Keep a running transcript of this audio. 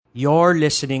You're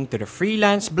listening to the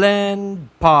Freelance Blend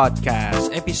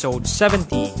Podcast, episode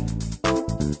 17.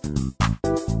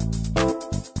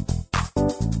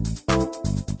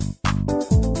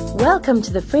 Welcome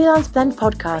to the Freelance Blend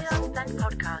Podcast,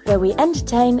 where we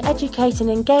entertain, educate,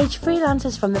 and engage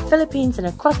freelancers from the Philippines and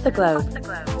across the globe.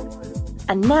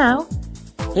 And now,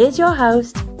 here's your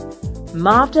host,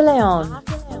 Marv De Leon.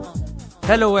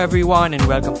 Hello everyone and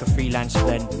welcome to Freelance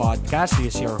Blend Podcast.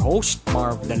 This is your host,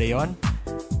 Marv De Leon.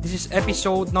 This is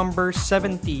episode number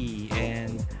 70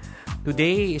 and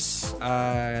today is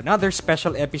another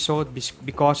special episode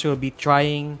because we'll be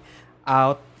trying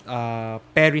out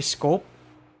Periscope.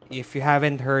 If you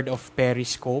haven't heard of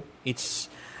Periscope, it's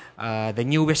the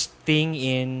newest thing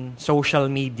in social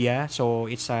media. So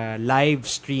it's a live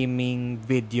streaming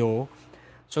video.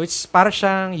 So it's para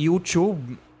siyang YouTube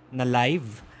na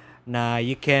live na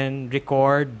you can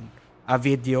record a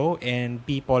video and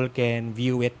people can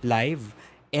view it live.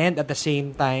 And at the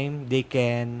same time, they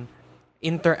can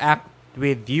interact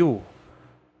with you.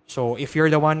 So if you're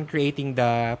the one creating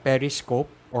the Periscope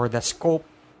or the scope,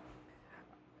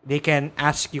 they can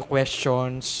ask you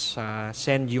questions,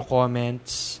 send you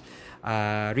comments,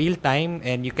 real time,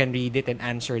 and you can read it and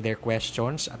answer their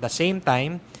questions. At the same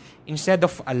time, instead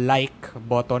of a like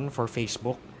button for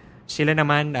Facebook, sila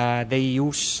naman, they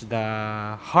use the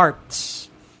hearts.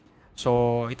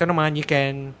 So ito naman,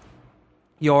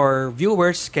 your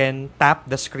viewers can tap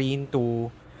the screen to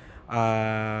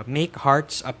make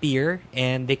hearts appear,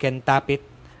 and they can tap it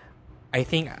I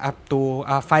think up to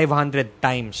 500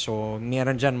 times. So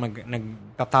meron dyan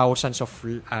nagka-thousands of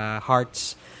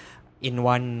hearts in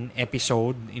one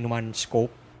episode, in one scope.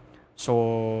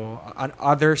 So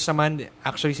others naman,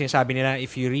 actually sinasabi nila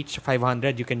if you reach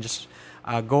 500, you can just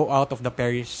go out of the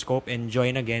Periscope and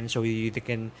join again, so you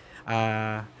can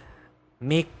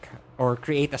make or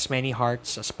create as many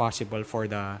hearts as possible for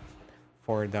the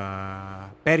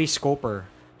Periscoper.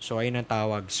 So ayun ang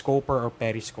tawag, scoper or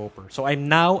Periscoper. So I'm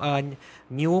now a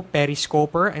new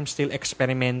Periscoper. I'm still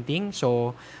experimenting.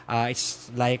 So it's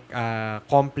like a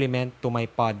complement to my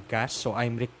podcast. So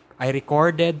I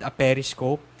recorded a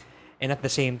Periscope and at the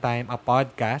same time a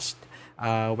podcast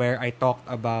where I talked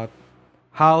about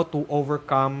how to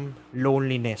overcome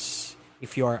loneliness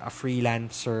if you are a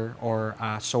freelancer or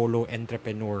a solo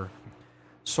entrepreneur.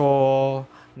 So,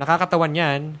 nakakatawan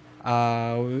yan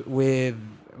with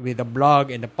the blog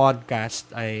and the podcast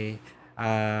ay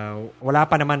wala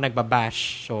pa naman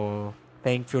nagbabash. So,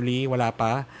 thankfully, wala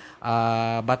pa.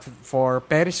 But for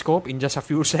Periscope, in just a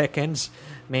few seconds,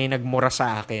 may nagmura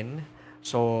sa akin.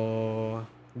 So,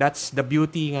 that's the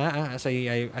beauty nga as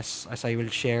I will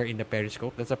share in the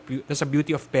Periscope. That's a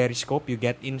beauty of Periscope. You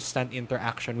get instant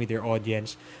interaction with your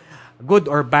audience. Good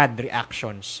or bad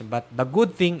reactions. But the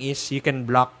good thing is you can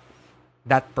block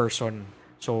that person.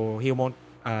 So he won't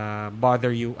bother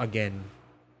you again.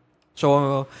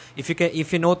 So if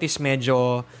you notice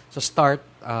medyo sa start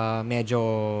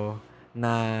medyo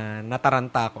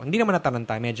nataranta ako. Hindi naman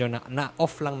nataranta, medyo na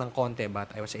off lang ng konti,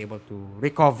 but I was able to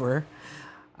recover.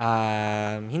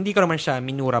 Hindi ko naman siya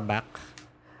minura back.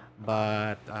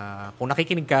 But kung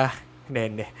nakikinig ka,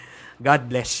 hindi. God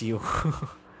bless you.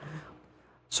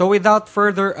 So without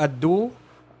further ado,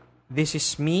 this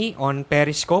is me on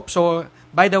Periscope. So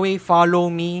by the way, follow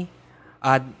me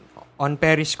on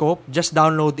Periscope. Just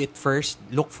download it first.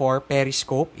 Look for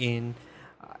Periscope in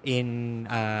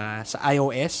sa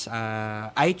iOS,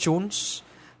 iTunes,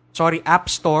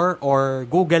 App Store or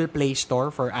Google Play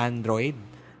Store for Android.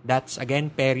 That's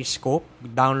again Periscope.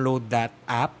 Download that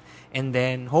app and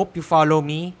then hope you follow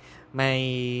me.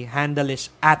 My handle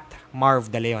is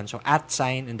 @MarvDeLeon. So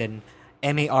 @ and then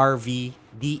MarvDeleon.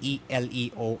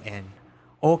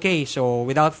 Okay, so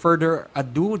without further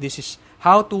ado, this is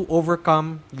how to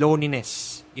overcome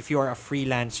loneliness if you are a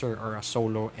freelancer or a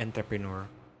solo entrepreneur.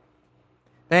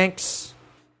 Thanks.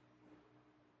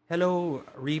 Hello,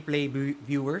 replay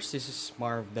viewers. This is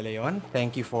Marv De Leon.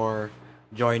 Thank you for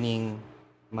joining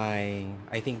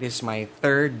I think this is my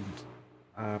third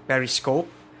Periscope.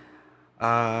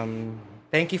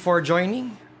 Thank you for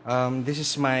joining. This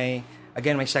is my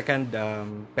second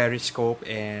Periscope,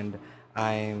 and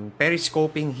I'm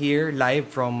Periscoping here live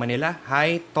from Manila.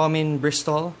 Hi, Tom in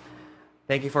Bristol.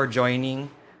 Thank you for joining.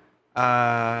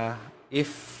 If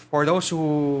for those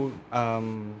who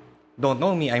don't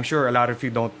know me, I'm sure a lot of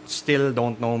you still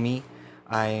don't know me.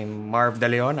 I'm Marv De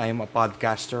Leon. I'm a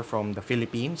podcaster from the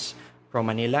Philippines, from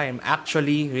Manila. I'm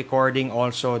actually recording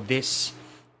also this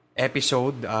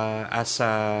episode as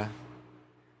a...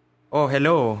 Oh,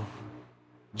 hello.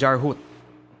 Jarhut.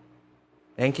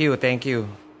 Thank you.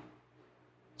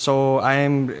 So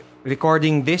I'm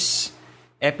recording this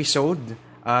episode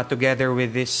together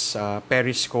with this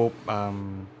Periscope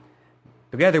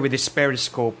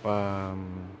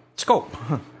scope.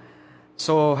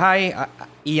 So hi,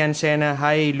 Ian Sena.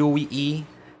 Hi, Louis E.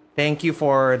 Thank you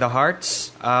for the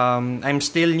hearts. I'm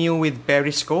still new with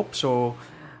Periscope, so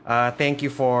thank you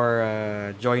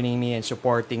for joining me and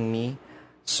supporting me.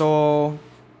 So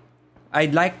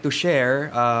I'd like to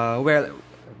share.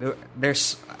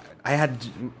 There's I had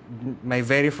my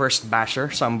very first basher.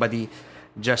 Somebody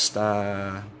just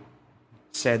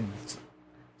said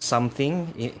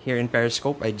something here in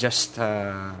Periscope. I just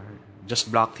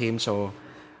blocked him. So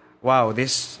wow,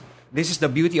 this is the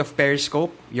beauty of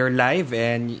Periscope. You're live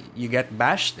and you get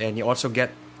bashed, and you also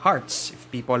get hearts if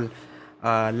people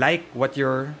like what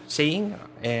you're saying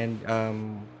and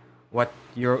what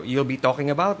you'll be talking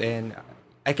about. And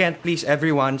I can't please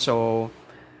everyone, so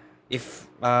if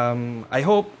I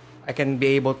hope I can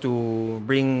be able to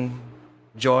bring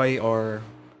joy or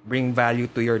bring value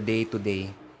to your day to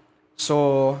day.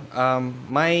 So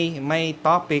my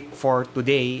topic for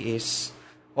today is,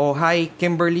 oh hi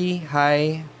Kimberly,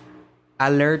 hi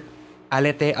Alete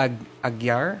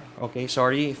Agyar. Okay,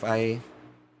 sorry if I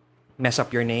mess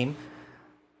up your name.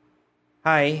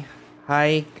 Hi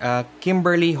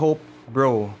Kimberly Hope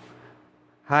Bro.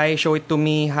 Hi, show it to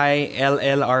me. Hi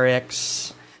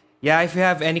LLRX. Yeah, if you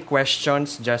have any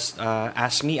questions, just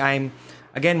ask me. I'm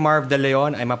again Marv De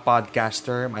Leon. I'm a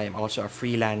podcaster. I'm also a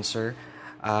freelancer.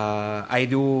 I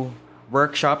do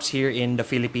workshops here in the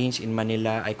Philippines, in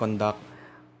Manila. I conduct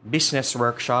business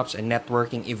workshops and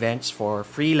networking events for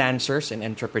freelancers and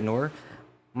entrepreneur.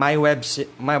 My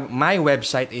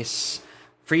website is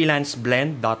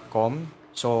freelanceblend.com.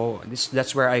 So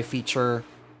that's where I feature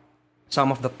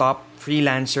some of the top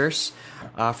freelancers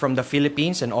from the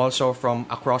Philippines and also from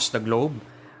across the globe,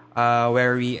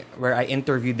 where I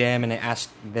interview them and I ask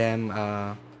them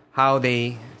how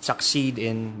they succeed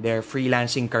in their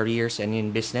freelancing careers and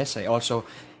in business. I also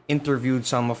interviewed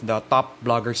some of the top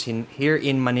bloggers here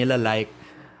in Manila, like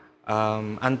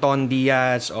Anton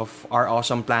Diaz of Our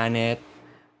Awesome Planet,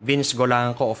 Vince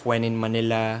Golanco of When in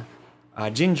Manila,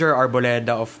 Ginger Arboleda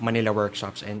of Manila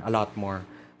Workshops, and a lot more.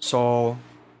 So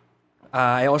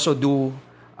I also do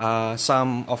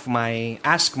some of my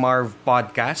Ask Marv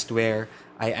podcast, where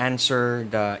I answer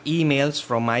the emails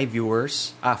from my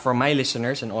viewers, from my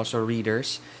listeners and also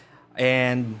readers.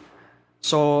 And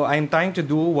so I'm trying to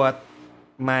do what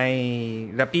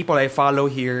the people I follow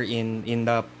here in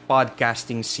the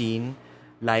podcasting scene,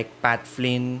 like Pat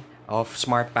Flynn of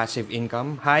Smart Passive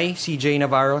Income. Hi, CJ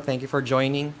Navarro. Thank you for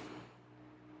joining.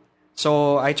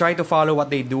 So I try to follow what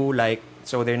they do, like,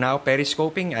 so they're now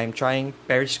periscoping. I'm trying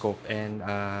Periscope, and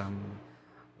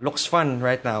looks fun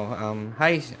right now.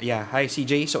 Hi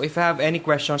CJ. So if you have any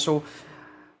questions, so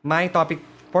my topic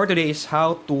for today is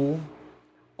how to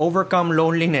overcome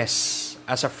loneliness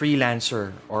as a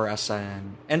freelancer or as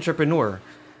an entrepreneur.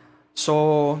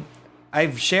 So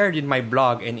I've shared in my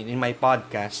blog and in my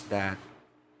podcast that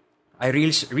I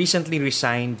recently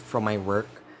resigned from my work.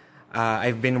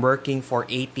 I've been working for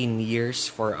 18 years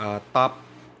for a top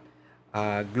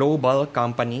global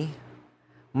company.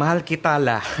 Mahal kita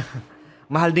la.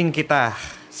 Mahal din kita,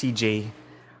 CJ.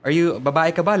 Are you,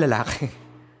 babae ka ba, lalaki?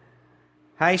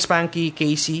 Hi, Spanky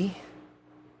Casey.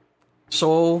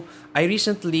 So, I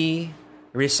recently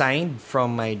resigned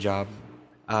from my job.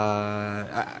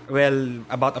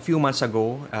 About a few months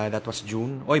ago, that was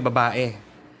June. Oy, babae.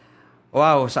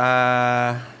 Wow,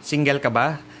 single ka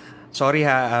ba? Sorry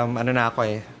ha,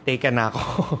 taken na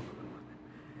ako.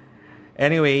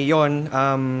 Anyway,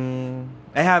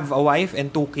 I have a wife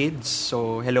and 2 kids,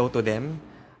 so hello to them.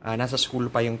 Nasa school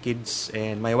pa yung kids,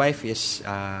 and my wife is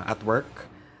at work.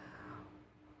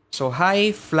 So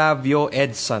hi, Flavio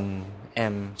Edson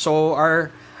M. So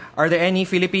are there any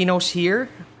Filipinos here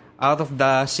out of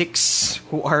the 6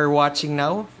 who are watching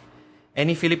now?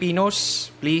 Any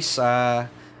Filipinos? Please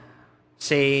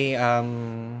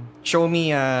show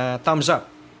me a thumbs up.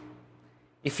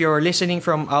 If you're listening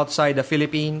from outside the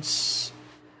Philippines,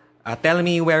 tell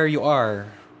me where you are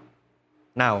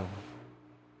now.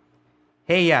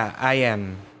 Hey, yeah, I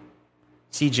am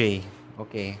CJ.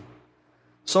 Okay.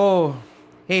 So,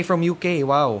 hey, from UK,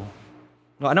 wow.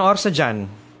 No, anong oras na dyan?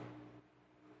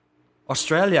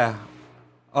 Australia.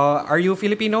 Are you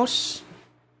Filipinos?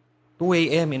 2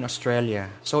 a.m. in Australia.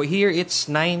 So here it's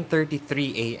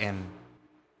 9:33 a.m.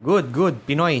 Good.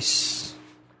 Pinoys.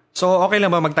 So, okay lang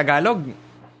ba mag-Tagalog?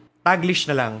 Taglish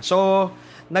na lang. So,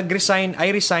 I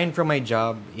resigned from my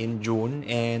job in June,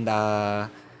 and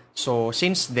so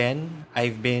since then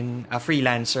I've been a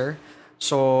freelancer.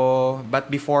 So,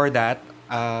 but before that,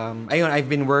 I've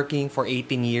been working for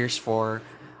 18 years for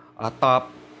a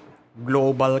top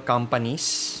global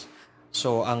companies.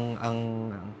 So ang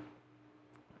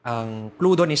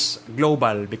clue doon is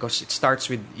global because it starts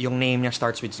with, yung name niya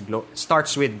starts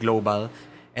with global,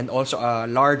 and also a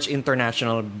large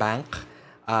international bank.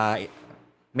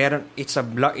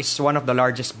 It's one of the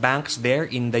largest banks there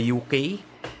in the UK,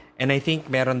 and I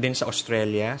think meron din sa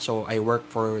Australia. So I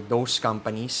work for those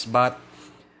companies, but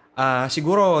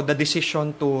siguro the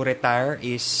decision to retire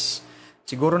is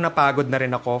siguro napagod na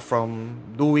rin ako from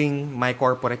doing my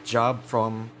corporate job,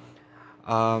 from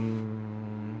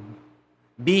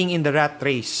being in the rat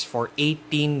race for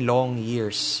 18 long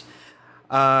years.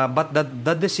 But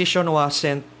the decision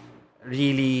wasn't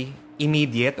really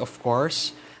immediate, of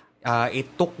course.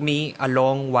 It took me a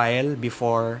long while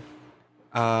before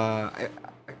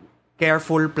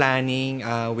careful planning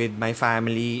with my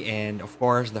family and, of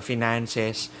course, the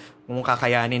finances, kung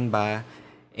kakayanin ba.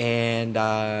 And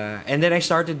then I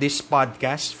started this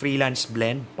podcast, Freelance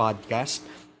Blend Podcast.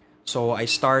 So I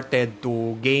started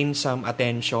to gain some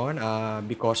attention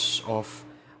because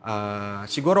I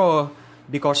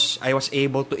was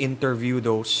able to interview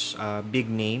those big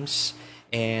names,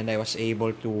 and I was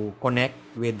able to connect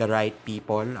with the right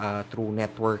people through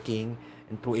networking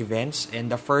and through events.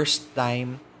 And the first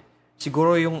time,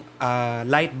 siguro yung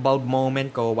light bulb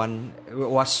moment ko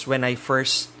was when I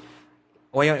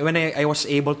was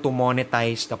able to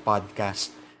monetize the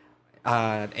podcast.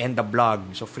 And the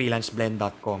blog, so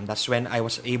freelanceblend.com. That's when I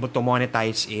was able to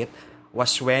monetize it,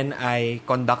 was when I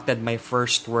conducted my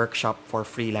first workshop for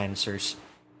freelancers.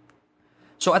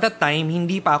 So at that time,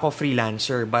 hindi pa ako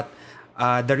freelancer, but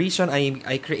the reason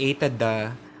I created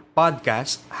the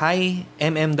podcast, Hi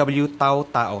MMW Tao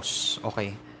Taos.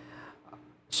 Okay.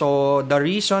 So the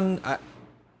reason,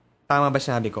 tama ba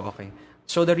sinabi ko? Okay.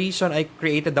 So the reason I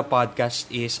created the podcast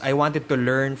is I wanted to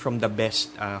learn from the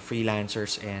best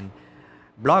freelancers and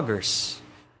bloggers.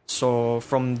 So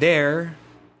from there,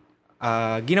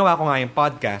 ginawa ko nga yung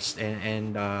podcast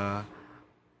and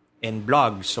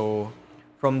blog. So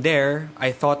from there,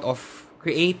 I thought of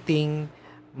creating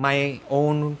my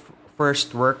own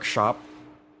first workshop.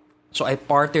 So I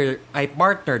partnered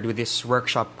with this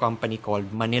workshop company called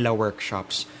Manila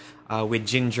Workshops with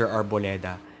Ginger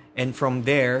Arboleda. And from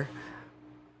there,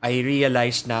 I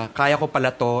realized na kaya ko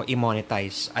pala to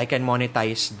i-monetize. I can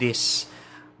monetize this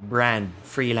brand,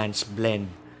 Freelance Blend.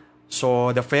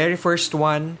 So the very first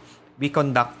one we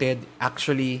conducted,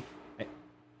 the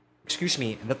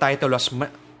title was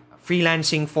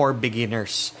Freelancing for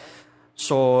Beginners.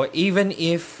 So even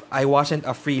if I wasn't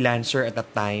a freelancer at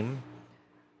that time,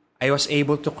 I was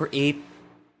able to create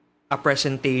a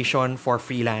presentation for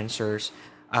freelancers,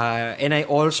 and I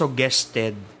also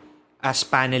guested as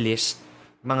panelists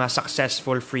mga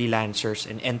successful freelancers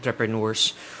and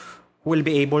entrepreneurs who will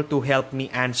be able to help me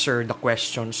answer the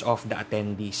questions of the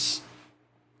attendees.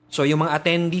 So yung mga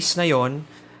attendees na yon,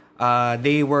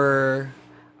 they were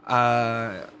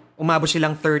umabot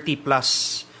silang 30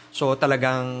 plus. So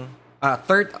talagang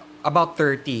about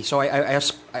 30. So I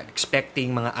was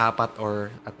expecting mga 4 or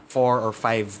 4 or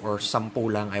 5 or 10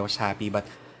 lang. I was happy, but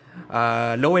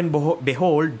lo and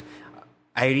behold,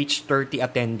 I reached 30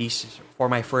 attendees for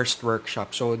my first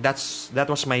workshop. So that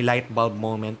was my light bulb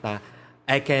moment na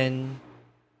I can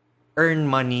earn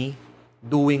money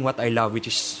doing what I love, which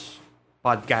is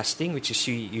podcasting, which is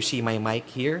you see my mic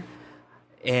here,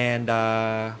 and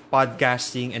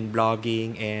podcasting and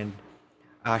blogging and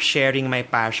sharing my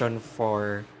passion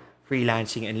for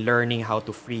freelancing and learning how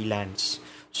to freelance.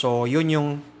 So yun yung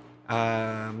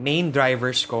main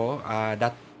drivers ko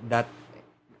that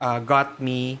got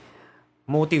me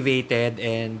motivated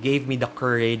and gave me the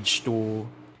courage to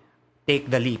take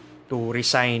the leap to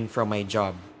resign from my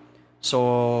job.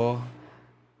 So,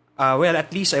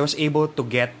 at least I was able to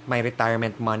get my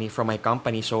retirement money from my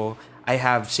company. So, I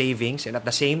have savings. And at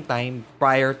the same time,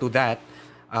 prior to that,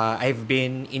 I've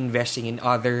been investing in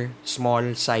other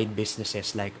small side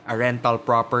businesses like a rental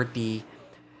property,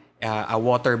 a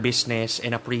water business,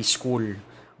 and a preschool.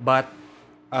 But,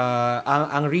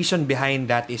 ang reason behind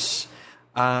that is,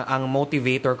 ang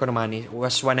motivator ko naman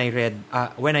was when I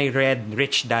read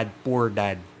Rich Dad, Poor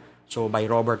Dad. So, by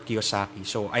Robert Kiyosaki.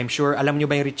 So, I'm sure, alam nyo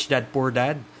ba yung Rich Dad, Poor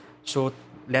Dad? So,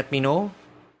 let me know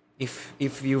if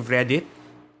you've read it.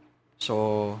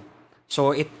 So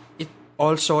it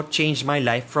also changed my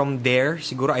life. From there,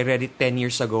 siguro I read it 10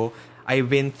 years ago. I've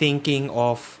been thinking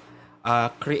of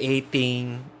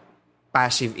creating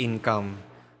passive income.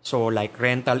 So, like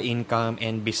rental income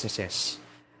and businesses.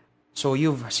 So,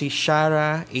 si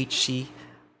Shara HC,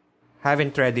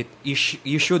 haven't read it.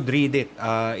 You should read it.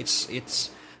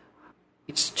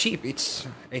 It's cheap. It's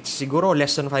siguro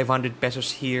less than 500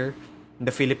 pesos here in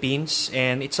the Philippines,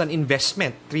 and it's an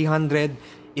investment. 300,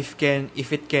 if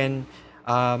it can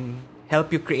help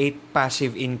you create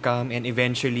passive income and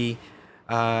eventually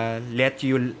let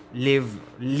you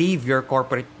leave your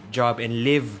corporate job and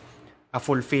live a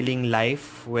fulfilling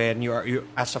life when you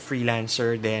as a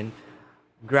freelancer, then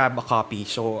grab a copy.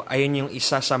 So ayun yung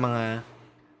isa sa mga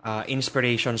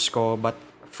inspirations ko. But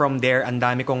from there, ang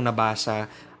dami kong nabasa.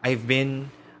 I've been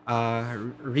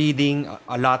reading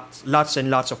lots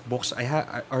and lots of books.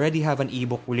 I already have an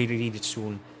ebook. Will you read it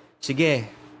soon? Sige,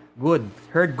 good.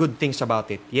 Heard good things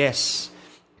about it. Yes,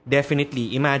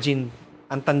 definitely. Imagine,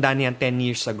 ang tanda niyan 10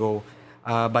 years ago.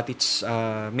 But it's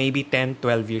maybe 10,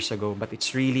 12 years ago. But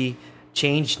it's really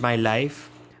changed my life.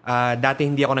 Dati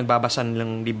hindi ako nagbabasa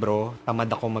ng libro.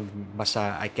 Tamad ako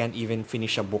magbasa. I can't even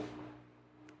finish a book.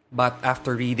 But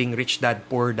after reading Rich Dad,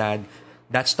 Poor Dad,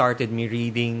 that started me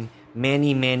reading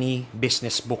many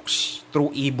business books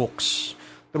through ebooks,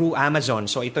 through Amazon.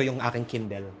 So ito yung aking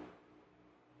Kindle.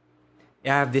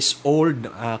 I have this old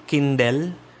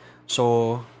Kindle.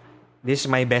 So this is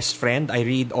my best friend. I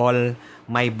read all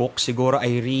my books. Siguro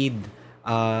I read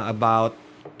about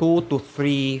 2 to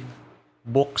 3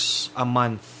 books a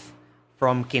month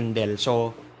from Kindle.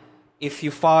 So if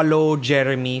you follow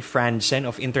Jeremy Franzen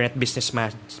of Internet Business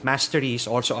Mastery, is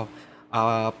also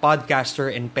a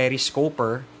podcaster and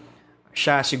periscoper.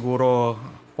 Siya siguro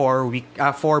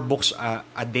 4 books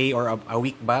a day or a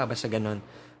week ba? Basta ganun.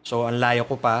 So ang layo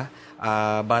ko pa.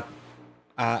 But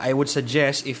I would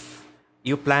suggest, if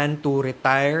you plan to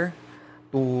retire,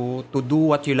 to do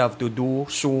what you love to do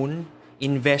soon,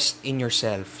 invest in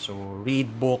yourself. So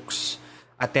read books,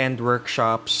 attend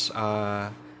workshops,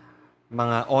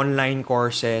 mga online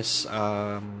courses,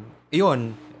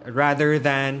 yun, rather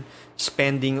than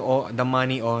spending the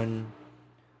money on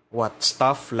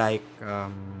stuff like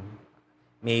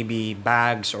maybe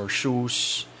bags or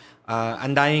shoes.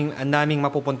 Ang daming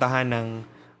mapupuntahan ng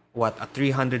a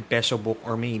 300 peso book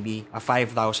or maybe a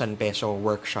 5,000 peso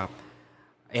workshop.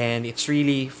 And it's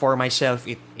really, for myself,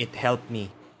 it helped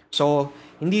me. So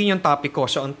hindi yun yung topic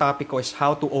ko. So ang topic ko is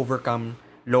how to overcome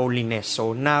loneliness.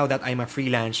 So now that I'm a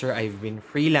freelancer, I've been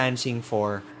freelancing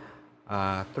for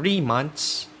 3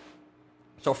 months.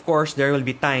 So of course, there will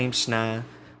be times na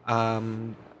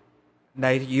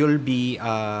that you'll be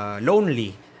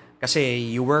lonely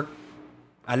kasi you work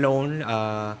alone.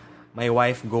 My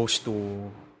wife goes to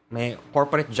may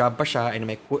corporate job pa siya, and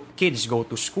my kids go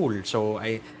to school. So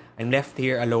I'm left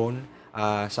here alone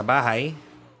sa bahay.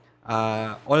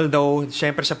 Although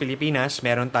syempre sa Pilipinas,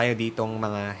 meron tayo ditong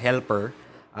mga helper.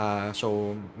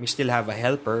 So we still have a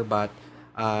helper, but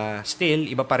still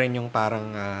iba pa rin yung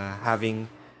parang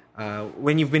having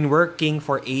when you've been working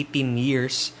for 18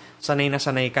 years, sanay na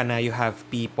sanay ka na you have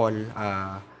people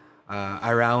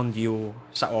around you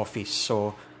sa office.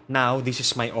 So now this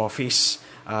is my office,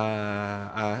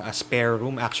 a spare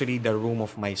room, actually the room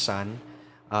of my son.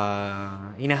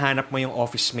 Hinahanap mo yung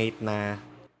office mate na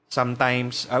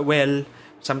sometimes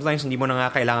sometimes hindi mo na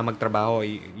nga kailangan magtrabaho.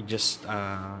 You just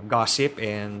gossip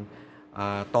and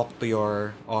talk to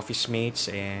your office mates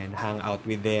and hang out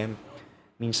with them.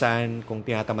 Minsan, kung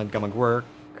tinatamad ka mag-work,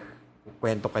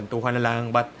 kwento-kwentuhan na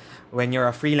lang. But when you're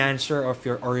a freelancer, or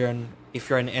if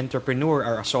you're an entrepreneur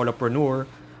or a solopreneur,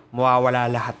 mawawala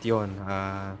lahat yon.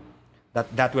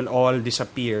 That will all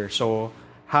disappear. So,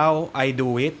 how I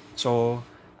do it? So,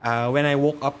 when I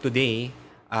woke up today,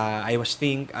 I was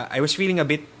feeling a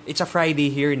bit. It's a Friday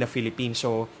here in the Philippines,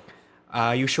 so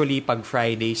usually pag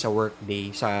Friday sa work day,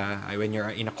 when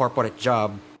you're in a corporate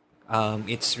job,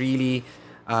 it's really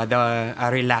a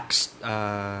relaxed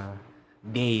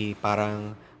day.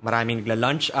 Parang maraming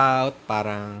nagla-lunch out,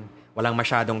 parang walang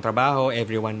masyadong trabaho.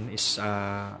 Everyone is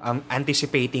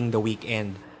anticipating the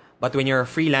weekend. But when you're a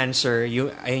freelancer,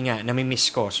 ayun nga,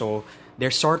 namimiss ko. So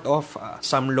there's sort of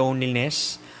some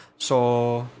loneliness.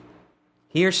 So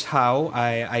here's how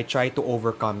I try to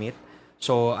overcome it.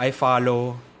 So I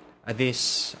follow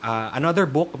this another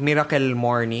book, Miracle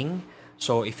Morning.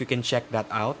 So if you can check that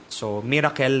out. So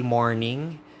Miracle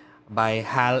Morning by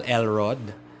Hal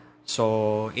Elrod.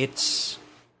 So it's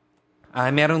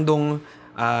meron dong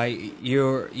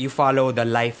you follow the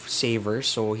lifesavers.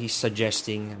 So he's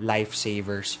suggesting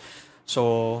lifesavers.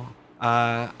 So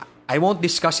I won't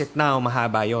discuss it now,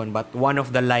 mahaba yon, but one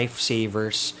of the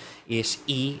lifesavers is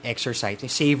exercise.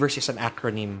 Savers is an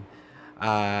acronym.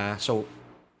 So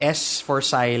S for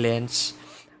silence,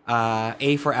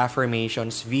 A for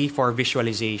affirmations, V for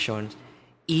visualization,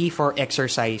 E for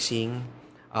exercising,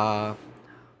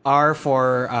 R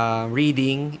for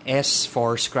reading, S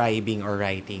for scribing or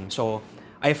writing. So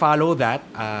I follow that.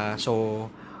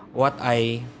 So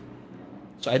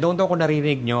So, I don't know kung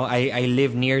naririnig nyo. I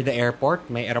live near the airport.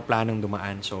 May aeroplanong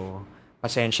dumaan. So,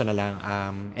 pasensya na lang.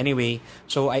 Anyway,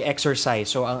 so I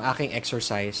exercise. So, ang aking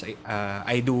exercise,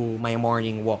 I do my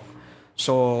morning walk.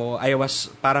 So, I was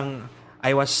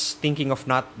thinking of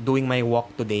not doing my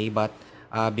walk today, but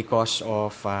because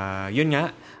of, yun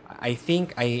nga, I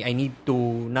think I need to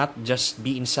not just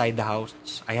be inside the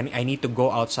house. I need to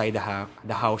go outside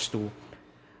the house to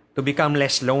become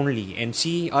less lonely and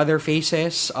see other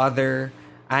faces, other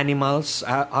animals,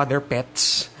 other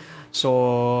pets.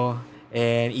 So,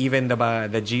 and even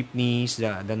the jeepneys,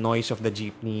 the noise of the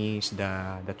jeepneys,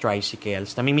 the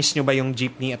tricycles. Namimiss nyo ba yung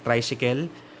jeepney at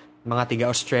tricycle? Mga tiga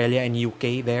Australia and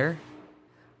UK there.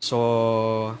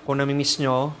 So, kung namimiss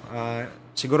nyo,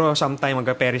 siguro sometime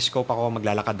magka-periscope ako,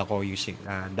 maglalakad ako using,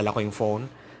 dala ko yung phone.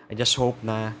 I just hope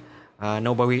na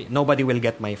nobody will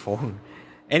get my phone.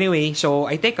 Anyway, so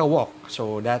I take a walk.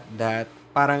 So that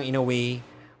parang in a way,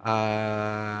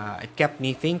 it kept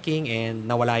me thinking and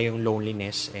nawala yung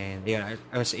loneliness, and yeah,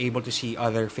 I was able to see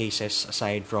other faces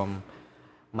aside from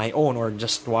my own or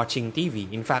just watching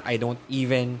TV. In fact, I don't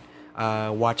even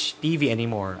watch TV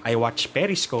anymore. I watch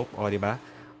Periscope, di ba?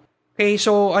 Okay,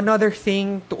 so another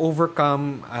thing to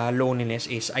overcome loneliness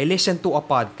is I listen to a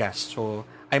podcast. So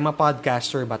I'm a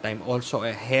podcaster, but I'm also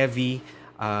a heavy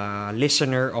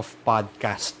listener of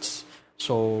podcasts.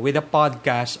 So with a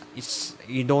podcast,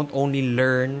 you don't only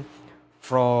learn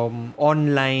from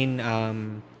online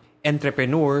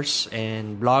entrepreneurs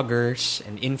and bloggers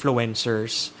and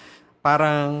influencers.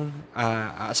 Parang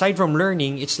aside from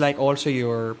learning, it's like also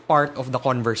you're part of the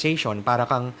conversation.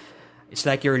 It's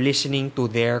like you're listening to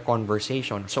their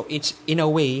conversation. So it's in a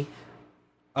way,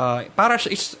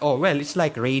 it's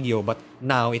like radio, but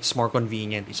now it's more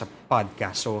convenient. It's a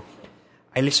podcast. So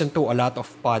I listen to a lot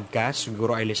of podcasts.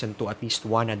 Siguro I listen to at least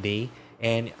one a day.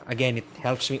 And again, it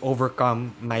helps me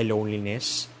overcome my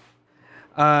loneliness.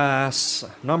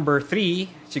 Number 3,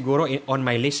 siguro on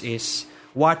my list is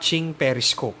watching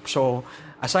Periscope. So,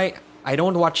 as I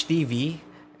don't watch TV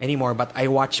anymore, but I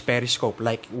watch Periscope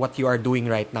like what you are doing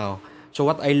right now. So,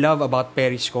 what I love about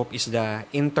Periscope is the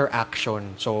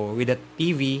interaction. So, with the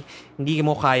TV, hindi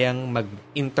mo kayang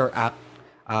mag-interact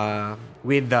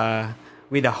with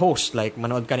the host. Like,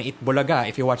 manood ka ng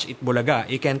Itbulaga. If you watch Itbulaga,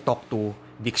 you can talk to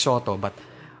Dick Soto. But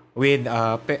with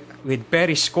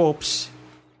Periscopes,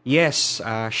 yes,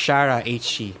 Shara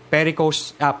HC.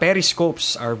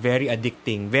 Periscopes are very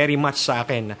addicting. Very much sa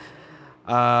akin.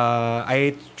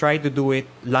 I try to do it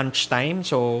lunchtime.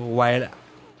 So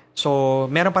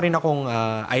meron pa rin akong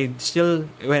as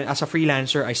a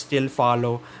freelancer, I still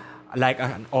follow like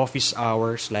an office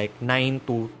hours, like 9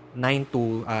 to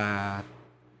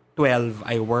 12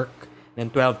 I work,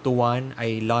 then 12 to 1 I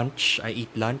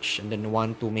eat lunch, and then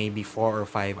 1 to maybe 4 or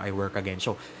 5 I work again.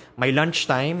 So my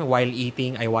lunchtime while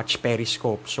eating, I watch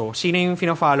Periscope. So sino yung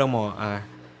fina-follow mo,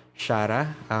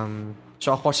 Shara?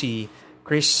 So ako si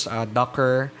Chris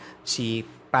Ducker, si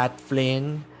Pat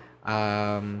Flynn,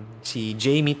 si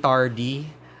Jamie Tardy,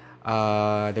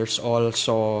 there's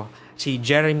also si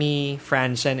Jeremy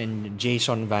Franzen and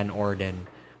Jason Van Orden.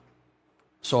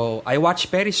 So I watch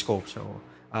Periscope. So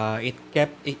it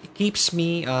keeps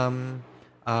me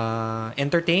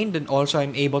entertained, and also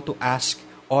I'm able to ask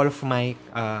all of my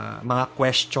mga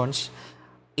questions.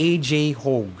 AJ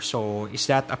Hogue. So is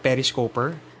that a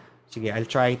Periscoper? Sige, I'll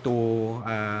try to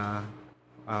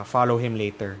follow him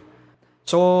later.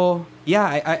 So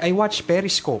yeah, I watch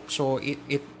Periscope. So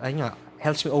it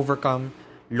helps me overcome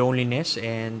loneliness,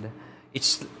 and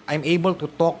I'm able to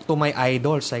talk to my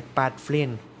idols like Pat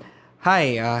Flynn.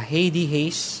 Hi, Heidi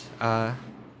Hayes.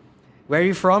 Where are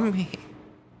you from?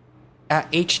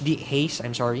 HD Hayes,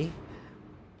 I'm sorry.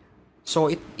 So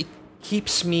it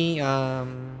keeps me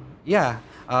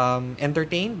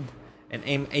entertained, and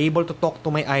I'm able to talk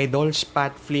to my idols,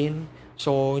 Pat Flynn.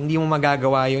 So hindi mo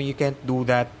magagawa yun. You can't do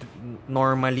that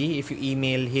normally. If you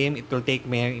email him, it will take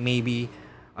maybe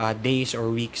days or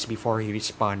weeks before he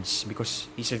responds, because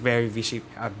he's a very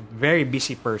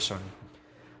busy person.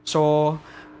 So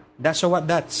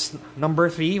that's number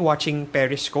 3, watching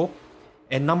Periscope.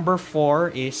 And number 4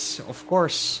 is, of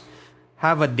course,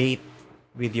 have a date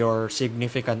with your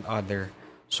significant other.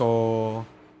 So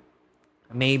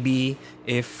maybe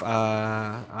if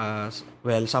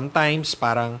sometimes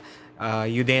parang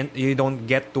you don't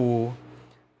get to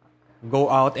go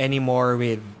out anymore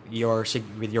with your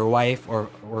wife or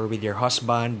with your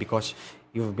husband because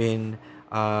you've been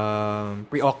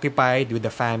preoccupied with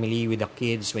the family, with the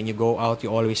kids. When you go out,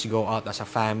 you always go out as a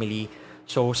family.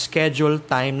 So schedule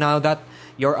time. Now that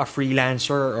you're a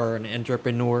freelancer or an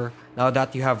entrepreneur, now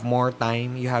that you have more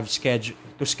time, you have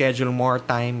to to schedule more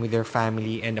time with your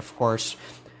family and of course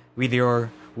with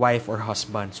your wife or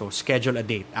husband. So schedule a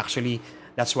date. Actually,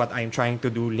 that's what I'm trying to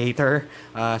do later.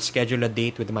 Schedule a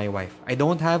date with my wife. I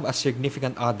don't have a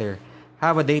significant other.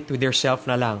 Have a date with yourself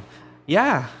na lang.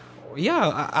 Yeah.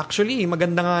 Actually,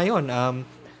 maganda nga yun.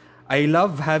 I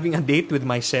love having a date with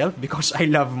myself because I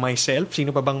love myself.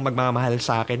 Sino pa bang magmamahal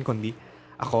sa akin kundi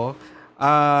ako?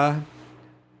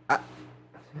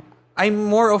 I'm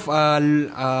more of a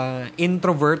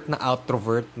introvert na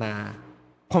outrovert na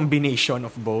combination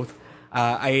of both.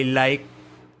 I like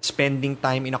spending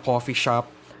time in a coffee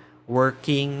shop,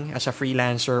 working as a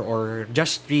freelancer, or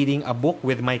just reading a book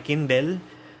with my Kindle.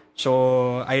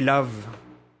 So, I love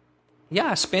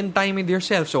spend time with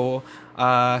yourself. So,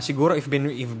 siguro if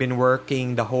you've been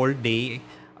working the whole day,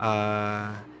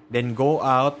 then go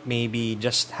out, maybe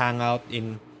just hang out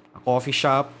in a coffee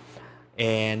shop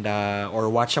and or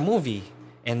watch a movie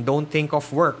and don't think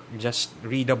of work. Just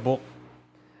read a book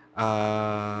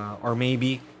or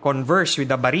maybe converse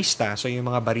with a barista. So, yung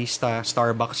mga barista,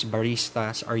 Starbucks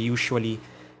baristas are usually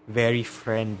very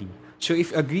friendly. So,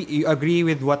 if you agree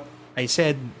with what I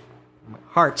said,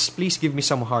 hearts, please give me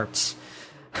some hearts.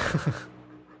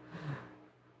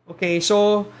 Okay,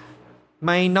 so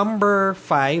my number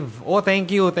 5. Oh,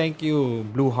 thank you,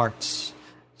 Blue Hearts.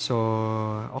 So,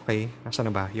 okay, nasa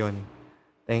na ba? Yun.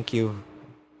 Thank you.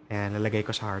 Ayan, lalagay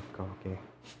ko sa heart ko. Okay.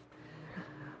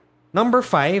 Number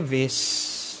 5 is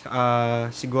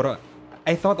siguro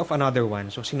I thought of another one.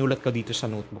 So, sinulat ko dito sa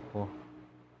notebook ko.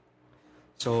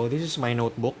 So, this is my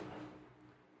notebook.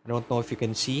 I don't know if you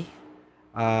can see.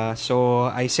 So,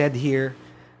 I said here,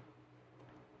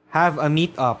 have a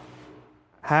meetup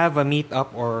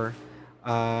or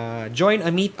join a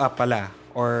meetup pala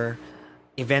or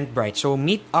Eventbrite. So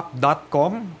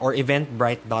meetup.com or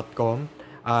eventbrite.com.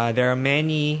 There are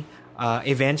many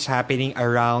events happening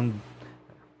around,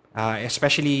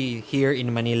 especially here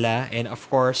in Manila and of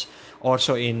course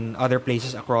also in other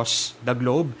places across the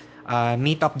globe.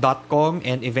 Meetup.com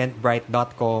and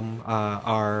eventbrite.com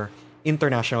are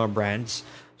international brands.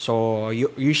 So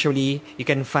usually you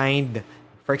can find,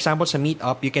 for example, sa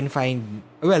Meetup, you can find,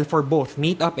 for both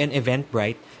Meetup and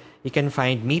Eventbrite, you can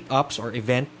find meetups or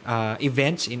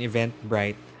events in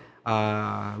Eventbrite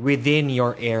within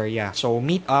your area. So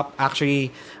Meetup,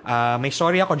 actually, may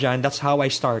story ako dyan. That's how I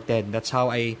started. That's how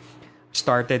I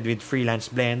started with Freelance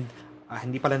Blend.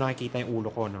 Hindi pala nakikita yung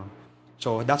ulo ko, no?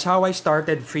 So that's how I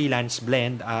started Freelance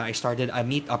Blend. I started a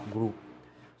Meetup group.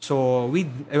 So with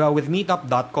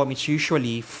Meetup.com, it's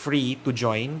usually free to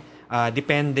join.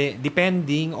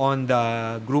 Depending on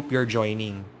the group you're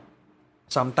joining.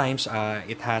 Sometimes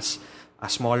it has a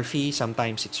small fee,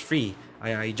 sometimes it's free.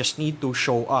 I just need to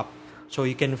show up. So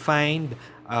you can find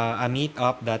a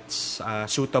meetup that's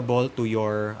suitable to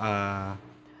your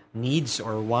needs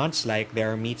or wants. Like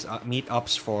there are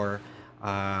meetups for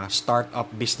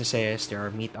startup businesses, there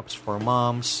are meetups for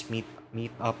moms,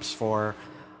 meetups for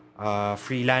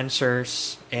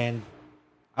freelancers, and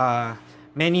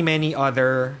many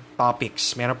other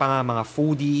topics. Meron pa nga mga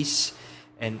foodies,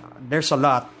 and there's a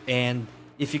lot. And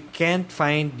if you can't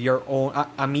find your own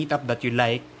a meetup that you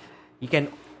like,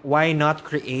 why not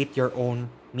create your own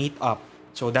meetup?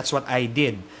 So that's what I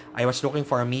did. I was looking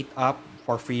for a meetup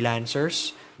for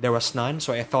freelancers. There was none,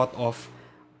 so I thought of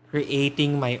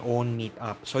creating my own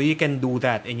meetup. So you can do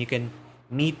that, and you can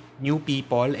meet new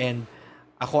people. And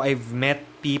I've met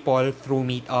people through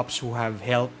meetups who have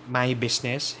helped my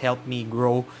business, helped me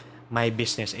grow my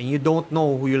business. And you don't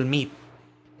know who you'll meet.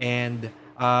 And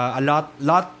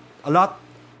lots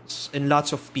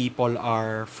of people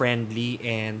are friendly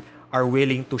and are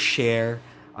willing to share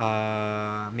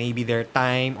maybe their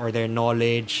time or their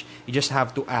knowledge. You just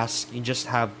have to ask. You just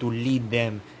have to lead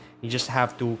them. You just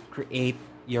have to create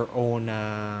your own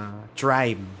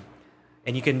tribe.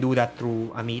 And you can do that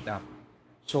through a meetup.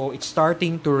 So, it's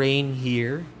starting to rain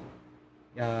here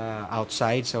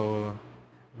outside. So,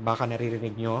 baka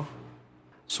naririnig nyo.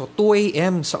 So, 2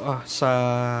 a.m. sa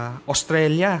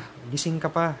Australia. Gising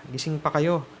pa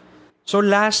kayo. So,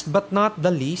 last but not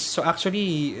the least. So,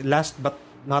 actually, last but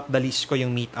not the least ko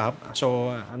yung meetup.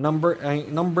 So,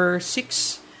 number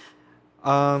 6,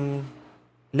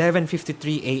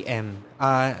 11:53 a.m.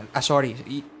 Sorry.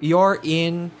 You're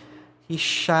in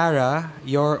Shara.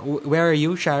 Where are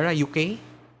you, Shara? UK?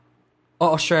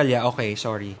 Oh, Australia. Okay,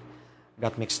 sorry.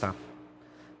 Got mixed up.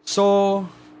 So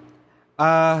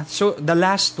the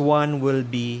last one will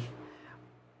be...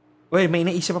 may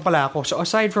naisip pa pala ako. So,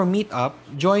 aside from Meetup,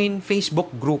 join Facebook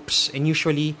groups. And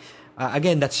usually,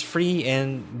 again, that's free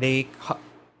and they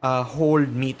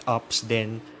hold meetups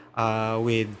then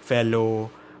with fellow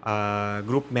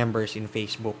group members in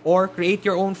Facebook, or create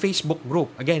your own Facebook group.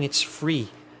 Again, it's free.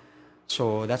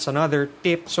 So that's another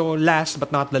tip. So last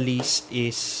but not the least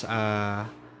is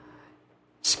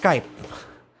Skype.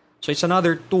 So it's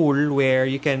another tool where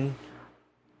you can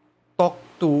talk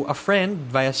to a friend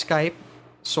via Skype.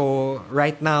 So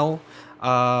right now,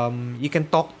 you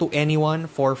can talk to anyone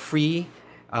for free,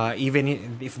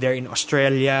 even if they're in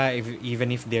Australia,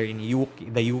 even if they're in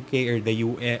the UK or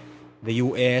the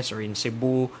US or in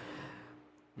Cebu.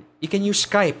 You can use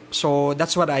Skype. So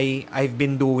that's what I've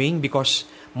been doing, because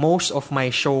most of my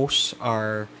shows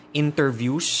are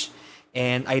interviews,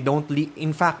 and I don't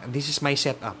in fact, this is my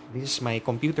setup. This is my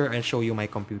computer. I'll show you my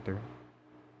computer.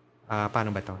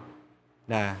 Paano ba to?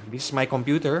 This is my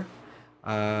computer.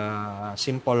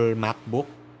 Simple MacBook.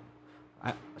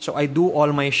 So I do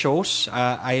all my shows.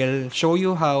 I'll show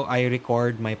you how I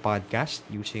record my podcast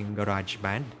using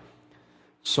GarageBand.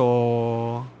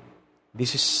 So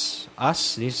this is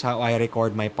us. This is how I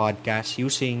record my podcast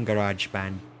using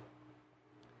GarageBand.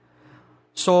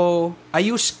 So I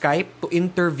use Skype to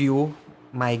interview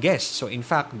my guests. So in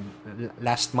fact,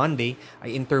 last Monday, I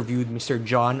interviewed Mr.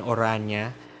 John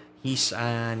Orania. He's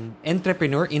an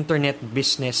entrepreneur, internet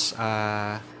businessman.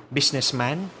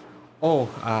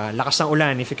 Lakas ng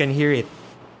ulan, if you can hear it.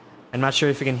 I'm not sure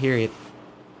if you can hear it.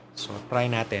 So, try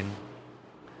natin.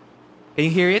 Can you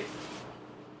hear it?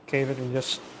 Okay, let me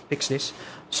just fix this.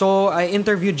 So, I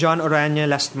interviewed John Orania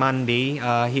last Monday.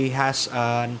 He has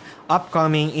an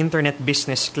upcoming internet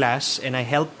business class, and I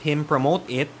helped him promote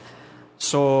it.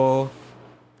 So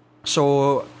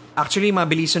actually,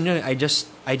 mabilisan yun. I just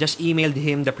emailed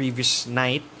him the previous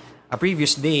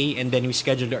day, and then we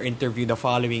scheduled our interview the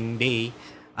following day.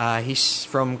 He's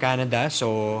from Canada,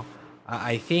 so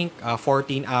I think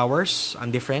 14 hours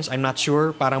ang difference. I'm not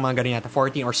sure, parang mga ganun yata,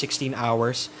 14 or 16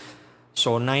 hours.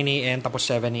 So 9 a.m. tapos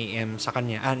 7 a.m. sa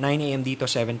kanya. 9 a.m. dito,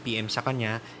 7 p.m. sa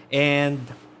kanya. And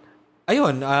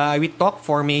ayun, we talked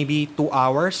for maybe 2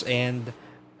 hours, and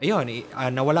ayun,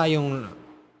 nawala yung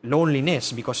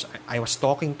loneliness because I was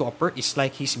talking to it's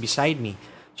like he's beside me.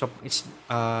 So it's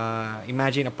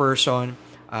imagine a person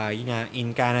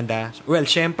in Canada. Well,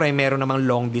 syempre meron namang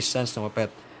long distance, no,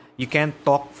 but you can't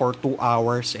talk for 2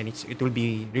 hours, and it will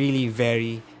be really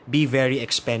very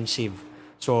expensive.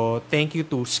 So thank you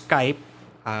to Skype,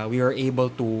 I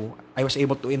was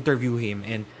able to interview him,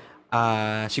 and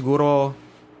siguro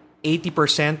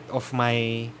 80% of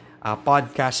my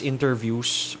podcast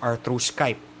interviews are through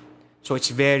Skype. So it's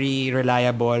very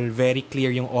reliable, very clear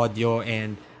yung audio,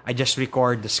 and I just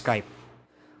record the Skype.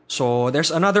 So there's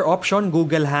another option,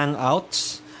 Google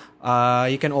Hangouts.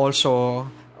 You can also,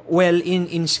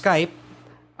 in Skype,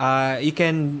 you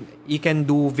can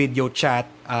do video chat.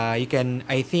 I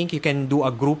think you can do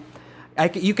a group.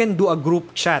 You can do a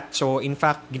group chat. So in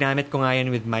fact, ginamit ko nga yan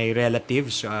with my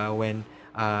relatives when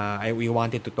we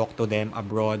wanted to talk to them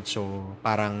abroad. So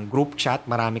parang group chat,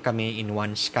 marami kami in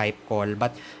one Skype call.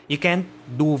 But you can't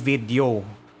do video.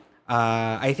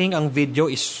 I think ang video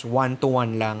is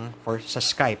 1-to-1 lang sa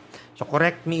Skype. So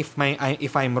correct me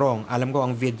if I'm wrong. Alam ko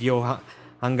ang video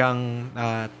hanggang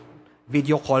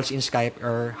video calls in Skype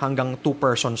are hanggang 2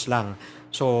 persons lang.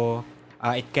 So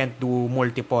it can't do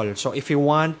multiple. So if you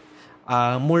want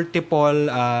multiple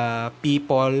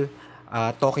people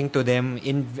talking to them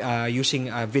in using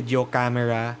a video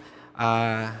camera,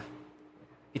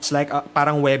 it's like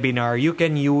parang webinar, you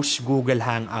can use Google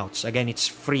Hangouts. Again,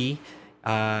 it's free.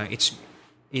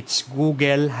 It's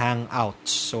Google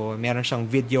Hangouts. So meron siyang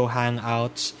video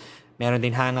hangouts, meron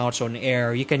din hangouts on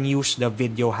air. You can use the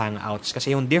video hangouts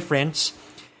kasi yung difference,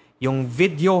 yung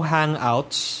video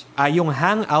hangouts, yung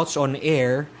hangouts on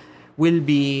air will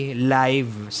be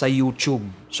live sa YouTube.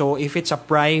 So if it's a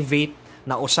private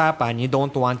na usapan, you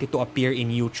don't want it to appear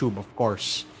in YouTube, of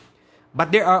course.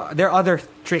 But there are other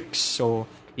tricks. So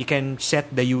you can set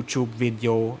the YouTube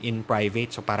video in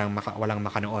private, so parang walang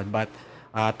makanood. But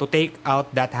to take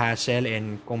out that hassle,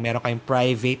 and kung meron kayong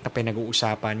private na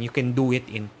pinag-uusapan, you can do it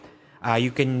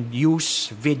you can use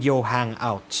video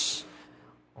hangouts.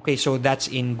 Okay, so that's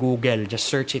in Google. Just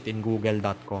search it in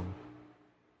google.com.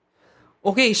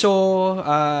 Okay, so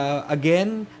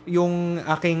again, yung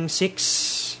aking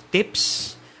 6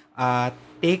 tips,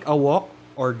 take a walk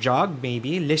or jog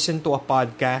maybe, listen to a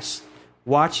podcast,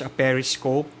 watch a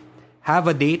Periscope, have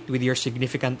a date with your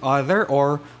significant other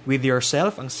or with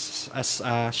yourself, as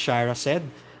Shara said,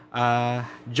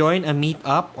 join a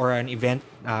meetup or an event,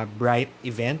 Bright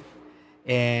event,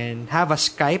 and have a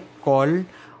Skype call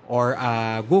or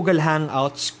a Google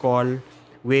Hangouts call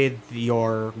with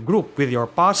your group, with your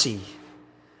posse.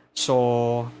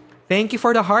 So, Thank you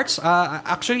for the hearts.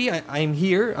 Actually, I'm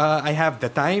here. I have the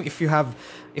time. If you have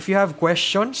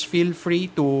questions, feel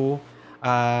free to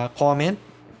comment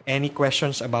any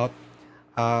questions about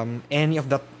any of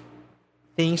the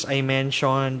things I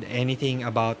mentioned, anything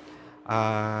about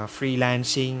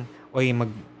freelancing. Oy,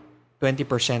 mag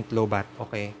 20% low bat.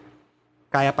 Okay.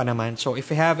 Kaya pa naman. So, if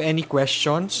you have any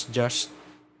questions, just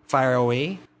fire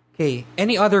away. Okay.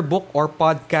 Any other book or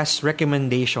podcast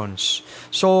recommendations?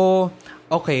 So,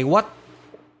 okay, what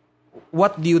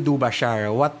do you do,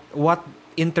 Bashara? What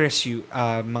interests you?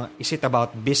 Is it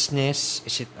about business?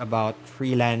 Is it about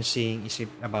freelancing? Is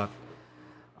it about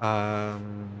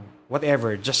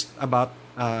whatever? Just about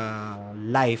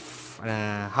life,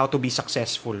 how to be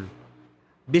successful?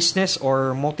 Business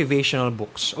or motivational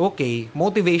books? Okay,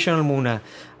 motivational muna.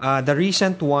 The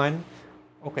recent one.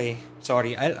 Okay,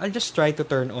 sorry. I'll just try to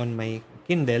turn on my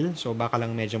Kindle. So baka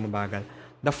lang medyo mabagal.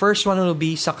 The first one will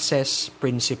be Success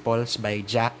Principles by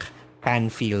Jack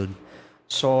Canfield.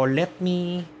 So, I'll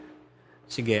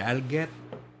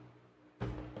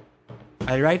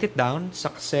write it down.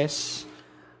 Success.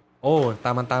 Oh,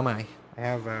 tama-tama. I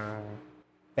have a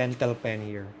pentel pen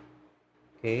here.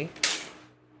 Okay.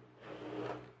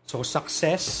 So,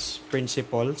 Success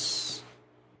Principles.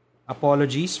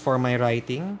 Apologies for my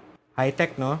writing.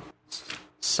 High-tech, no?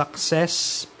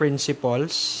 Success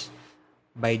Principles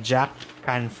by Jack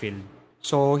Canfield.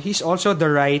 So, he's also the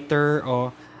writer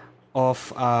of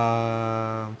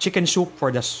Chicken Soup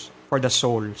for the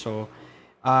Soul. So,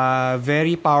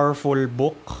 very powerful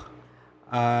book.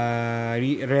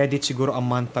 Read it siguro a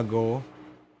month ago.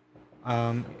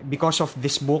 Because of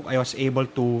this book, I was able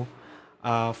to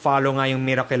follow nga yung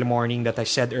Miracle Morning that I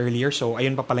said earlier. So,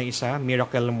 ayun pa pala isa,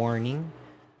 Miracle Morning.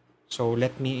 So,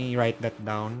 let me write that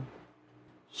down.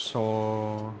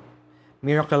 So,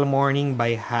 Miracle Morning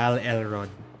by Hal Elrod.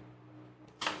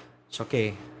 It's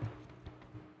okay.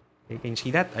 You can see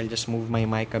that. I'll just move my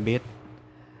mic a bit.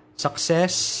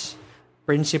 Success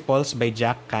Principles by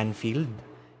Jack Canfield.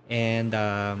 And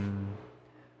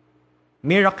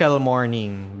Miracle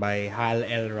Morning by Hal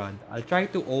Elrod. I'll try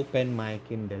to open my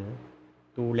Kindle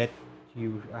to let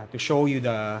you, to show you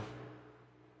the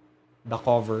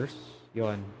covers.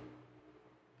 Yon.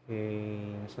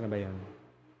 Okay. Saan na ba yun?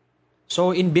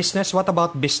 So, in business, what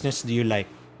about business do you like?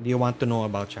 Do you want to know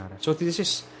about, Chara? So, this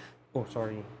is... Oh,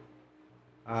 sorry.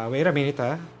 Wait a minute,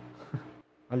 ha?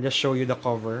 I'll just show you the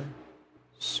cover.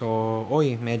 So,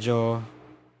 medyo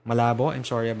malabo. I'm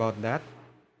sorry about that.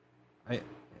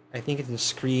 I think it's the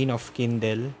screen of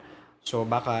Kindle. So,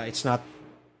 baka it's not...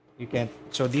 You can't...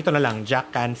 So, dito na lang.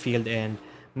 Jack Canfield and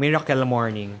Miracle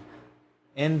Morning.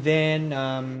 And then,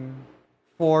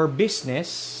 for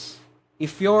business...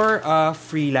 If you're a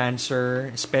freelancer,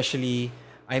 especially,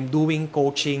 I'm doing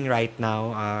coaching right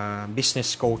now,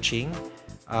 business coaching.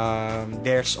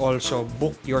 There's also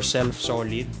Book Yourself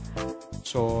Solid.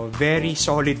 So, very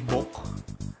solid book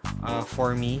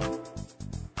for me.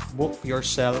 Book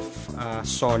Yourself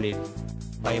Solid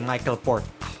by Michael Port.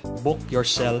 Book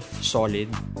Yourself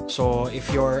Solid. So, if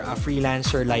you're a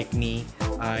freelancer like me,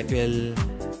 it will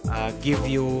give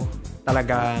you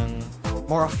talagang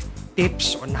more of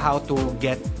tips on how to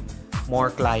get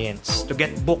more clients, to get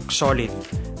book solid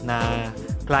na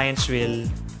clients will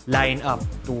line up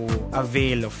to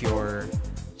avail of your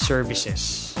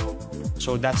services.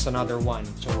 So that's another one.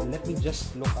 So let me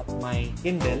just look up my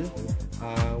Kindle,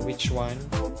 which one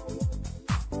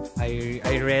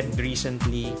I read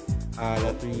recently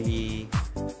that really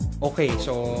okay.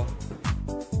 So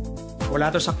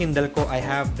wala to sa Kindle ko. I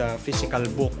have the physical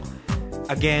book.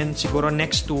 Again, siguro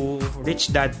next to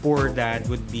Rich Dad, Poor Dad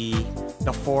would be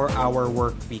the 4-Hour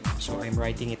Work Week. So, I'm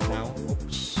writing it now.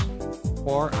 Oops.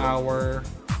 4-Hour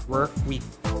Work Week.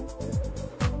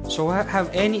 So,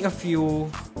 have any of you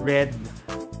read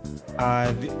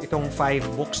itong 5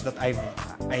 books that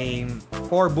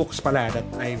 4 books pala that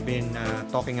I've been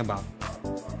talking about?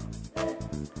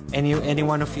 Any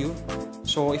one of you?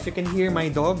 So, if you can hear my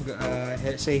dog,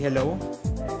 say hello.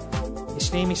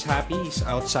 His name is Happy. He's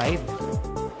outside.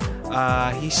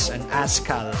 He's an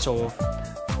Ascal. So,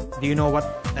 do you know what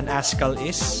an Ascal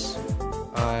is?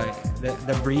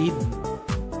 The breed,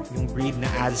 yung breed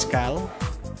na Ascal.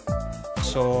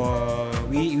 So,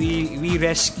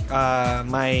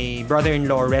 my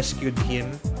brother-in-law rescued him,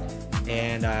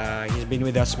 and he's been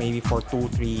with us maybe for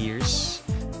 2-3 years.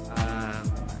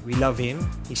 We love him.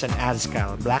 He's an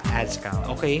Ascal, black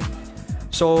Ascal. Okay.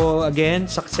 So, again,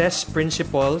 Success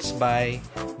Principles by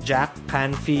Jack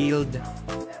Canfield.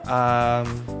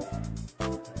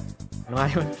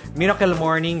 Miracle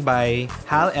Morning by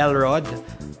Hal Elrod.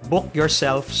 Book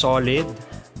Yourself Solid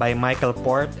by Michael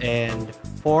Port. And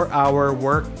 4-Hour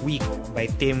Work Week by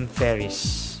Tim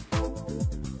Ferriss.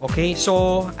 Okay,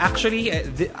 so actually,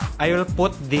 I will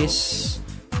put this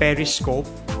Periscope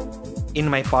in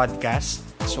my podcast.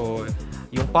 So,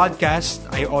 yung podcast,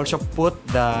 I also put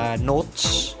the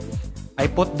notes. I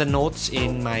put the notes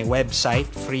in my website,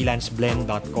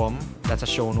 freelanceblend.com. That's a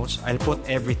show notes. I'll put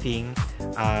everything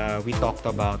we talked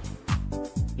about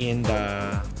in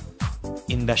the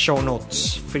show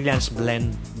notes,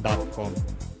 freelanceblend.com.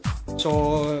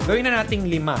 So, gawin na nating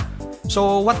 5.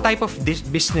 So, what type of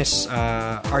business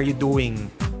are you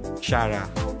doing, Shara?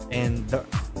 And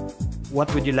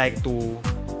what would you like to...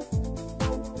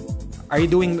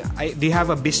 do you have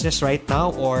a business right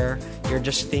now, or you're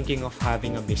just thinking of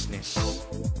having a business?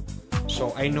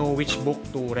 So, I know which book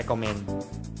to recommend.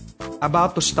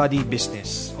 About to study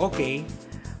business. Okay.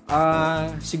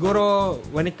 Siguro,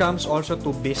 when it comes also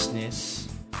to business,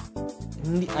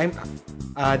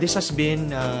 this has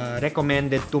been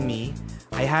recommended to me.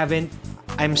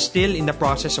 I'm still in the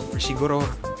process of siguro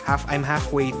I'm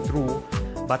halfway through,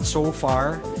 but so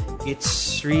far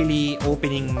it's really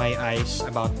opening my eyes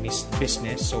about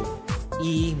business. So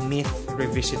E-Myth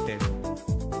Revisited.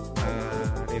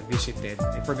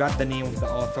 I forgot the name of the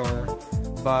author,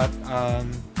 but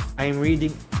I'm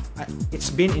reading. It's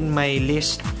been in my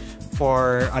list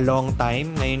for a long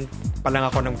time. Ngayon pa lang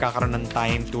ako nagkakaroon ng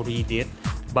time to read it.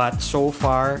 But so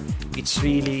far, it's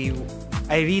really...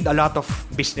 I read a lot of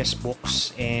business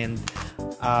books, and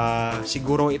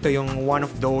siguro ito yung one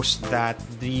of those that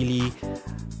really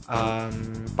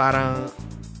parang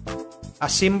a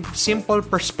simple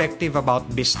perspective about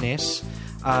business,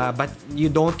 but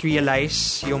you don't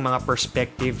realize yung mga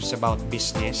perspectives about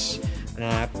business,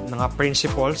 mga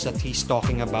principles that he's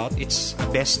talking about. It's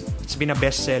been a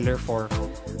bestseller for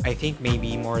I think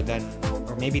maybe more than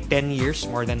 10 years,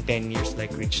 more than 10 years,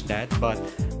 like Rich Dad. But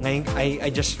ngayon,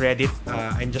 I just read it.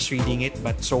 I'm just reading it,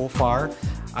 but so far,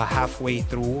 halfway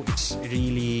through, it's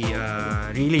really,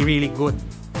 really good.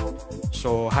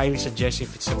 So, highly suggest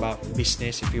if it's about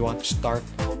business, if you want to start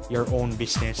your own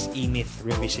business, E-Myth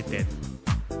Revisited.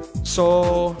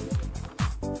 So,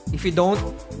 if you don't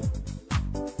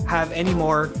have any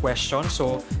more questions,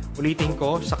 so ulitin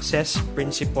ko, Success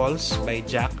Principles by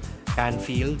Jack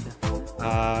Canfield.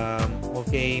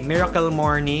 Miracle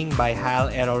Morning by Hal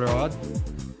Elrod.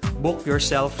 Book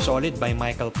Yourself Solid by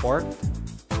Michael Port.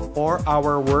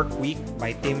 4-Hour Work Week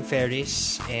by Tim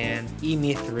Ferriss, and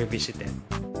E-Myth Revisited.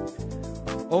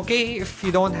 Okay, if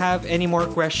you don't have any more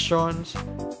questions,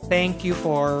 thank you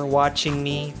for watching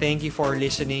me. Thank you for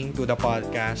listening to the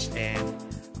podcast, and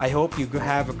I hope you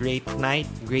have a great night,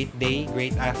 great day,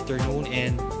 great afternoon,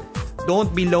 and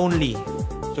don't be lonely.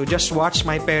 So just watch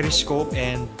my Periscope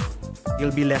and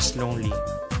you'll be less lonely.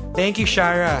 Thank you,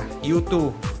 Shara. You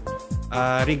too.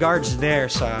 Regards there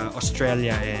sa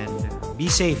Australia, and be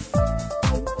safe.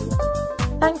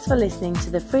 Thanks for listening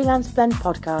to the Freelance Blend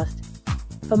podcast.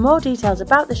 For more details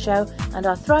about the show and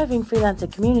our thriving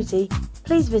freelancer community,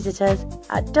 please visit us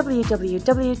at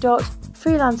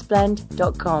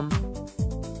www.freelanceblend.com.